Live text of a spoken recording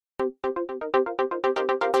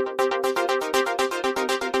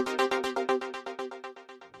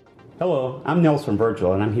Hello, I'm Nils from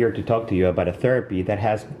Vergel, and I'm here to talk to you about a therapy that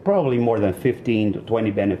has probably more than 15 to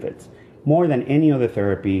 20 benefits, more than any other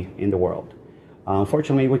therapy in the world.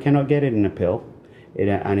 Unfortunately, we cannot get it in a pill,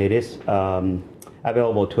 and it is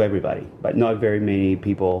available to everybody, but not very many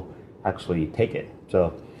people actually take it.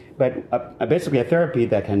 Basically a therapy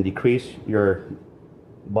that can decrease your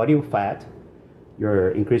body fat,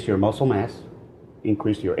 increase your muscle mass,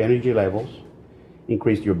 increase your energy levels,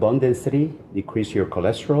 increase your bone density, decrease your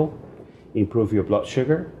cholesterol, improve your blood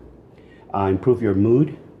sugar, improve your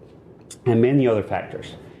mood, and many other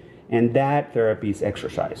factors. And that therapy is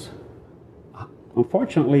exercise.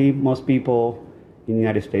 Unfortunately, most people in the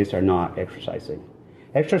United States are not exercising.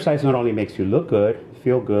 Exercise not only makes you look good,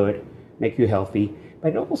 feel good, make you healthy, but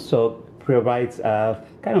it also provides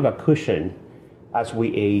kind of a cushion as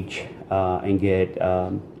we age and get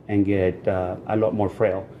a lot more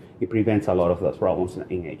frail. It prevents a lot of those problems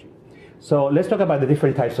in aging. So let's talk about the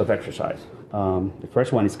different types of exercise. The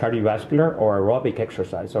first one is cardiovascular or aerobic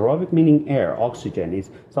exercise. Aerobic meaning air, oxygen, is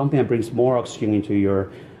something that brings more oxygen into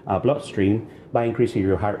your bloodstream by increasing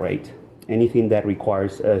your heart rate. Anything that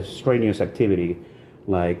requires strenuous activity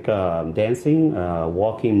like dancing,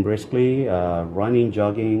 walking briskly, running,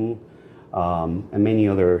 jogging, and many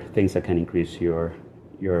other things that can increase your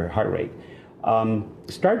heart rate.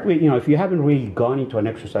 Start with, if you haven't really gone into an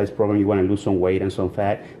exercise program, you want to lose some weight and some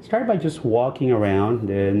fat, start by just walking around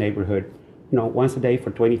the neighborhood, once a day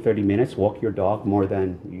for 20-30 minutes. Walk your dog more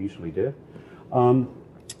than you usually do.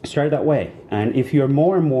 Start that way. And if you're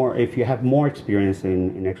if you have more experience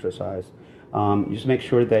in exercise, just make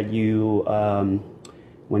sure that you,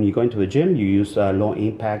 when you go into the gym, you use low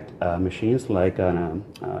impact machines like an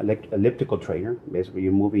elliptical trainer. Basically,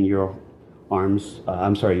 you're moving your arms,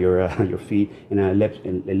 your feet in an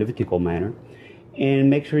elliptical manner, and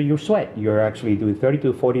make sure you sweat. You're actually doing 30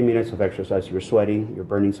 to 40 minutes of exercise. You're sweating, you're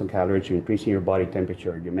burning some calories, you're increasing your body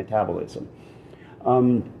temperature, your metabolism.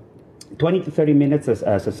 20 to 30 minutes, as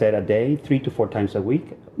I said, a day, 3 to 4 times a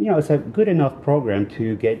week. It's a good enough program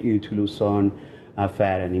to get you to lose on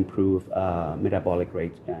fat and improve metabolic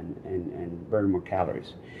rate and burn more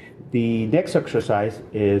calories. The next exercise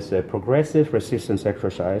is progressive resistance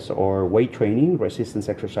exercise, or weight training, resistance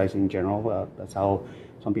exercise in general. That's how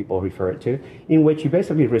some people refer it to, in which you're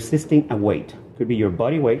basically resisting a weight. It could be your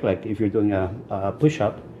body weight, like if you're doing a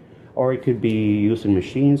push-up, or it could be using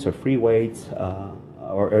machines or free weights,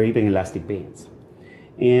 or even elastic bands.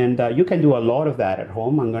 And you can do a lot of that at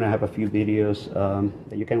home. I'm going to have a few videos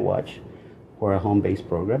that you can watch for a home-based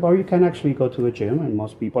program, or you can actually go to a gym. And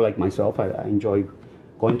most people, like myself, I enjoy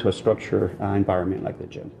going to a structured environment like the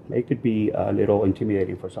gym. It could be a little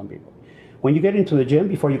intimidating for some people. When you get into the gym,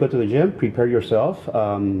 before you go to the gym, prepare yourself.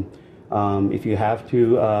 If you have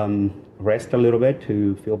to rest a little bit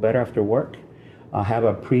to feel better after work, have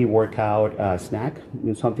a pre-workout snack,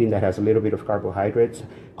 something that has a little bit of carbohydrates,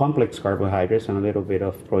 complex carbohydrates, and a little bit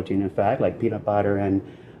of protein and fat, like peanut butter and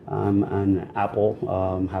an apple.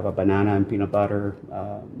 Have a banana and peanut butter,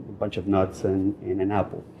 a bunch of nuts and an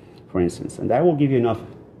apple, for instance, and that will give you enough,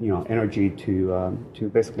 energy to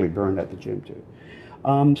basically burn at the gym too.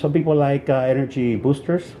 Some people like energy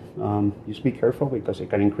boosters. Just be careful because it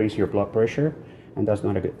can increase your blood pressure, and that's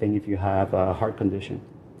not a good thing if you have a heart condition.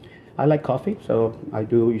 I like coffee, so I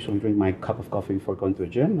do usually drink my cup of coffee before going to the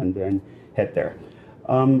gym and then head there.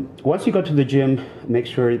 Once you go to the gym, make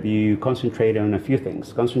sure that you concentrate on a few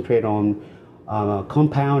things. Concentrate on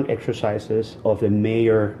compound exercises of the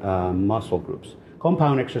major muscle groups.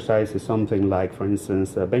 Compound exercise is something like, for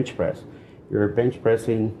instance, bench press. You're bench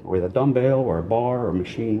pressing with a dumbbell or a bar or a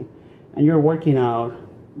machine, and you're working out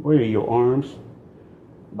really your arms,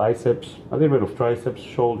 biceps, a little bit of triceps,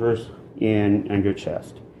 shoulders, and your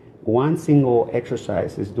chest. One single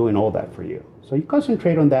exercise is doing all that for you. So you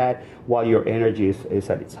concentrate on that while your energy is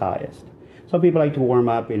at its highest. Some people like to warm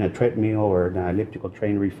up in a treadmill or an elliptical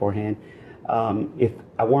trainer beforehand. If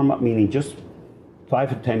a warm up meaning just 5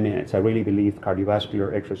 to 10 minutes, I really believe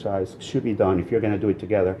cardiovascular exercise should be done. If you're going to do it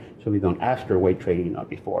together, it should be done after weight training, not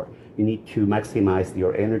before. You need to maximize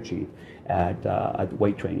your energy at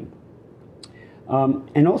weight training.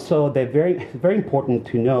 And also, they're very important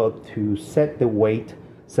to know to set the weight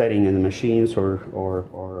setting in the machines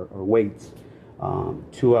or weights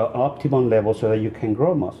to an optimum level so that you can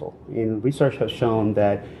grow muscle. And research has shown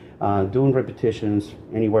that doing repetitions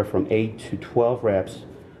anywhere from 8 to 12 reps,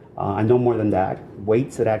 and no more than that,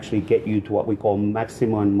 weights that actually get you to what we call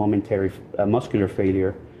maximum momentary muscular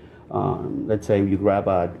failure. Let's say you grab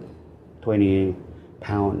a 20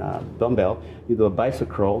 pound dumbbell, you do a bicep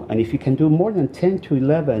curl, and if you can do more than 10 to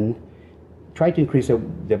 11, try to increase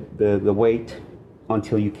the weight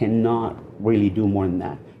until you cannot really do more than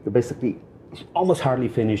that. You're basically almost hardly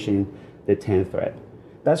finishing the 10th rep.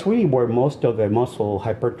 That's really where most of the muscle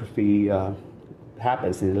hypertrophy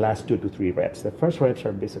happens, in the last 2 to 3 reps. The first reps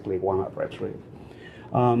are basically warm-up reps, really.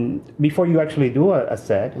 Before you actually do a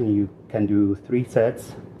set, and you can do 3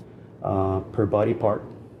 sets per body part,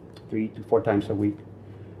 3 to 4 times a week.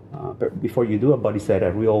 But before you do a body set,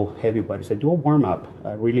 a real heavy body set, do a warm-up,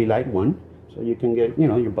 a really light one, so you can get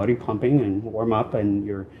your body pumping and warm up, and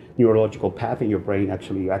your neurological path in your brain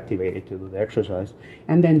actually activated to do the exercise,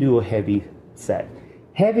 and then do a heavy set.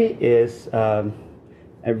 Heavy is a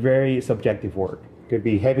very subjective word. Could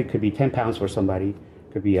be heavy, could be 10 pounds for somebody,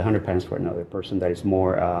 could be 100 pounds for another person that is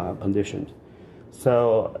more conditioned.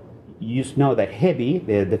 So you just know that heavy,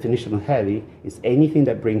 the definition of heavy, is anything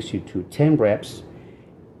that brings you to 10 reps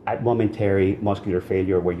at momentary muscular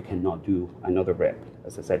failure where you cannot do another rep,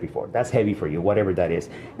 as I said before. That's heavy for you, whatever that is.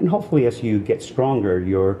 And hopefully as you get stronger,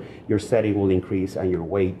 your setting will increase and your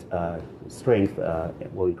weight strength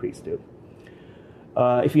will increase too.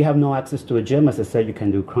 If you have no access to a gym, as I said, you can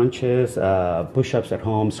do crunches, push-ups at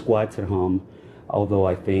home, squats at home, although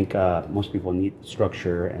I think most people need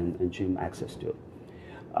structure and gym access to it.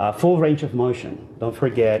 Full range of motion. Don't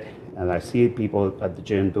forget, and I see people at the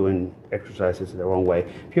gym doing exercises the wrong way.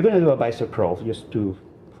 If you're going to do a bicep curl,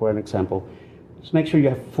 for an example, just make sure you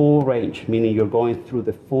have full range, meaning you're going through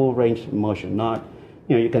the full range of motion. Not,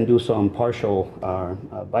 you can do some partial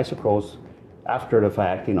bicep curls after the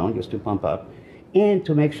fact, just to pump up. And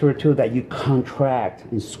to make sure too that you contract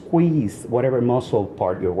and squeeze whatever muscle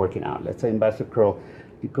part you're working out. Let's say in bicep curl,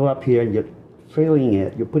 you go up here and you're feeling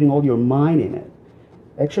it, you're putting all your mind in it.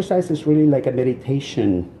 Exercise is really like a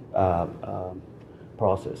meditation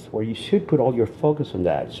process where you should put all your focus on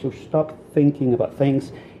that. So stop thinking about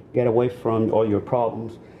things, get away from all your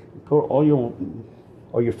problems, put all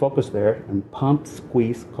your focus there, and pump,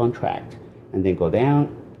 squeeze, contract, and then go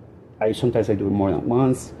down. Sometimes I do it more than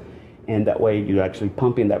once, and that way you're actually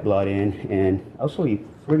pumping that blood in, and also it's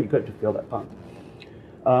really good to feel that pump.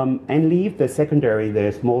 And leave the secondary,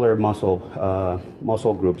 the smaller muscle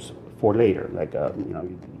groups for later. Like you're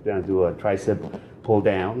gonna do a tricep pull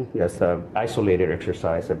down. That's an isolated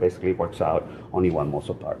exercise that basically works out only one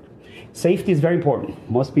muscle part. Safety is very important.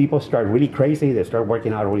 Most people start really crazy. They start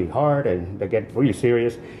working out really hard, and they get really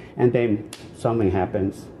serious, and then something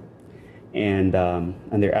happens, and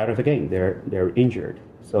they're out of the game. They're injured.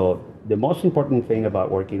 So the most important thing about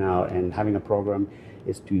working out and having a program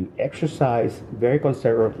is to exercise very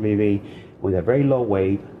conservatively with a very low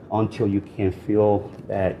weight until you can feel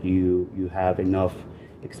that you have enough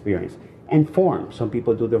experience. And form. Some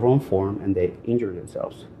people do the wrong form and they injure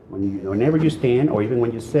themselves. Whenever you stand, or even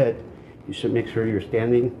when you sit, you should make sure you're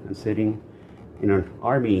standing and sitting in an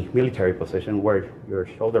army military position where your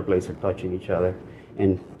shoulder blades are touching each other.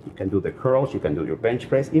 And you can do the curls, you can do your bench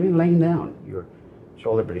press, even laying down. Your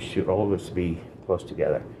shoulder blades should always be close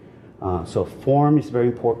together. So form is very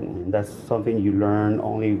important, and that's something you learn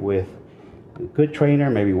only with a good trainer,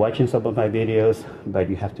 maybe watching some of my videos, but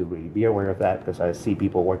you have to really be aware of that, because I see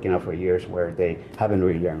people working out for years where they haven't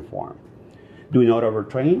really learned form. Do not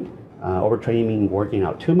overtrain. Overtraining means working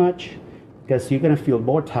out too much, because you're going to feel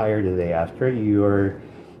more tired the day after. You're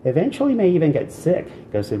eventually may even get sick,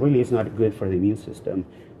 because it really is not good for the immune system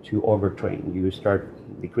to overtrain. You start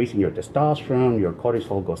decreasing your testosterone, your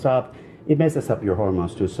cortisol goes up, it messes up your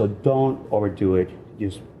hormones too. So don't overdo it.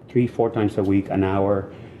 Just 3-4 times a week, an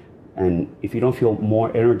hour. And if you don't feel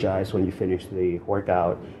more energized when you finish the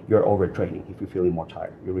workout, you're overtraining. If you're feeling more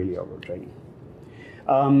tired, you're really overtraining.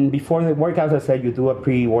 Before the workouts, I said you do a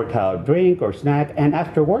pre-workout drink or snack, and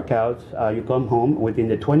after workouts, you come home within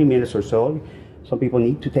the 20 minutes or so. Some people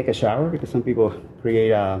need to take a shower, because some people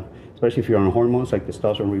create, especially if you're on hormones like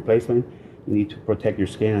testosterone replacement, you need to protect your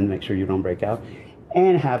skin and make sure you don't break out.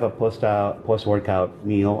 And have a post-workout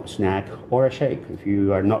meal, snack, or a shake. If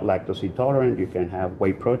you are not lactose intolerant, you can have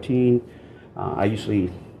whey protein. I usually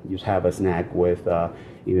just have a snack with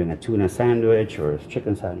even a tuna sandwich or a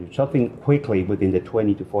chicken sandwich, something quickly within the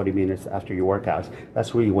 20 to 40 minutes after your workouts.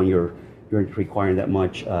 That's really when you're requiring that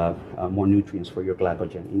much more nutrients for your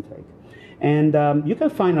glycogen intake. And you can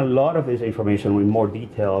find a lot of this information with more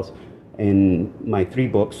details in my 3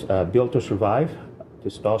 books, Built to Survive,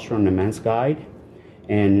 Testosterone, A Man's Guide,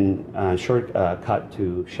 and Shortcut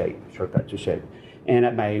to Shape, and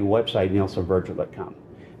at my website, nelsonvergel.com.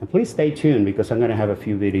 And please stay tuned, because I'm going to have a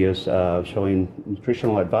few videos showing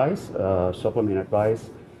nutritional advice, supplement advice,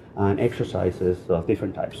 and exercises of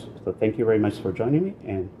different types. So thank you very much for joining me,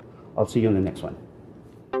 and I'll see you in the next one.